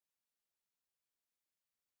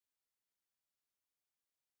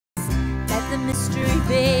mystery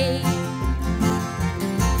be?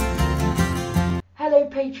 Hello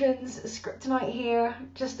patrons, Scriptonite here.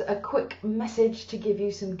 Just a quick message to give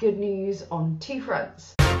you some good news on two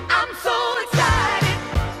fronts. I'm so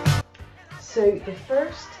excited! So the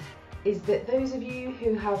first is that those of you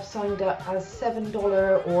who have signed up as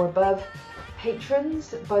 $7 or above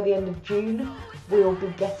patrons by the end of June will be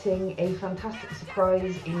getting a fantastic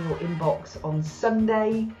surprise in your inbox on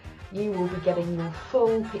Sunday. You will be getting your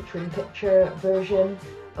full picture-in-picture version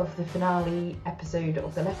of the finale episode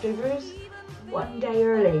of The Leftovers one day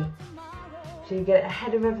early, so you get it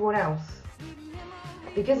ahead of everyone else.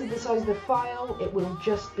 Because of the size of the file, it will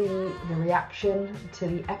just be the reaction to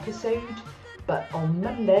the episode, but on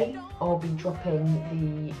Monday I'll be dropping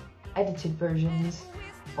the edited versions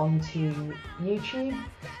onto YouTube,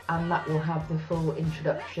 and that will have the full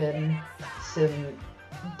introduction, some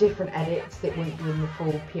different edits that won't be in the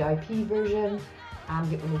full PIP version,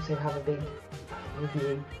 and it will also have a big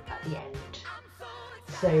review at the end.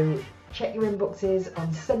 So check your inboxes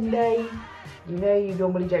on Sunday. You know you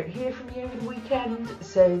normally don't hear from me over the weekend,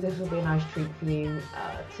 so this will be a nice treat for you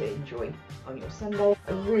to enjoy on your Sunday.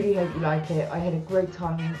 I really hope you like it. I had a great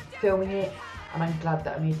time filming it, and I'm glad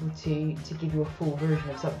that I'm able to give you a full version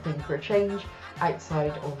of something for a change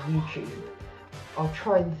outside of YouTube. I'll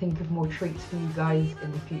try and think of more treats for you guys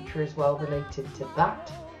in the future as well related to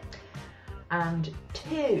that. And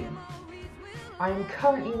two, I am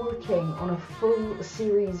currently working on a full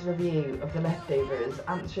series review of The Leftovers,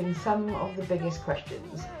 answering some of the biggest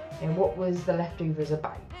questions. What was The Leftovers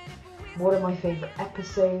about? What are my favourite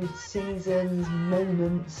episodes, seasons,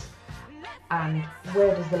 moments? And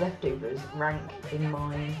where does The Leftovers rank in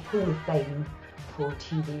my Hall of Fame for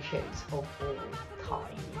TV shows of all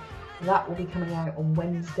time? That will be coming out on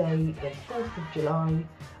Wednesday, the 4th of July.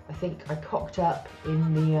 I think I cocked up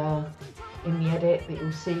in the edit that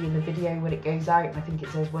you'll see in the video when it goes out, and I think it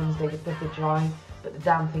says Wednesday the 5th of July, but the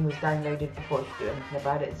damn thing was downloaded before I could do anything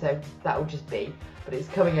about it, so that will just be, but it's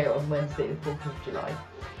coming out on Wednesday the 4th of July.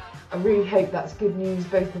 I really hope that's good news,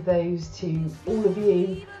 both of those, to all of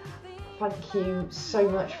you. Thank you so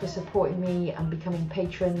much for supporting me and becoming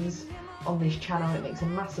patrons on this channel. It makes a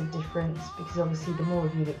massive difference, because obviously the more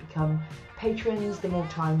of you that become patrons, the more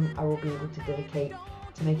time I will be able to dedicate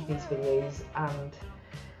to making these videos, and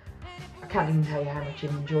I can't even tell you how much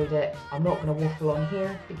you've enjoyed it. I'm not going to waffle on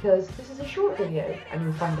here because this is a short video, and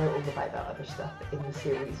you'll find out all about that other stuff in the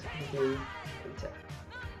series review later.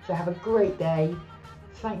 So have a great day,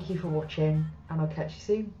 thank you for watching, and I'll catch you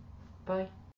soon. Bye.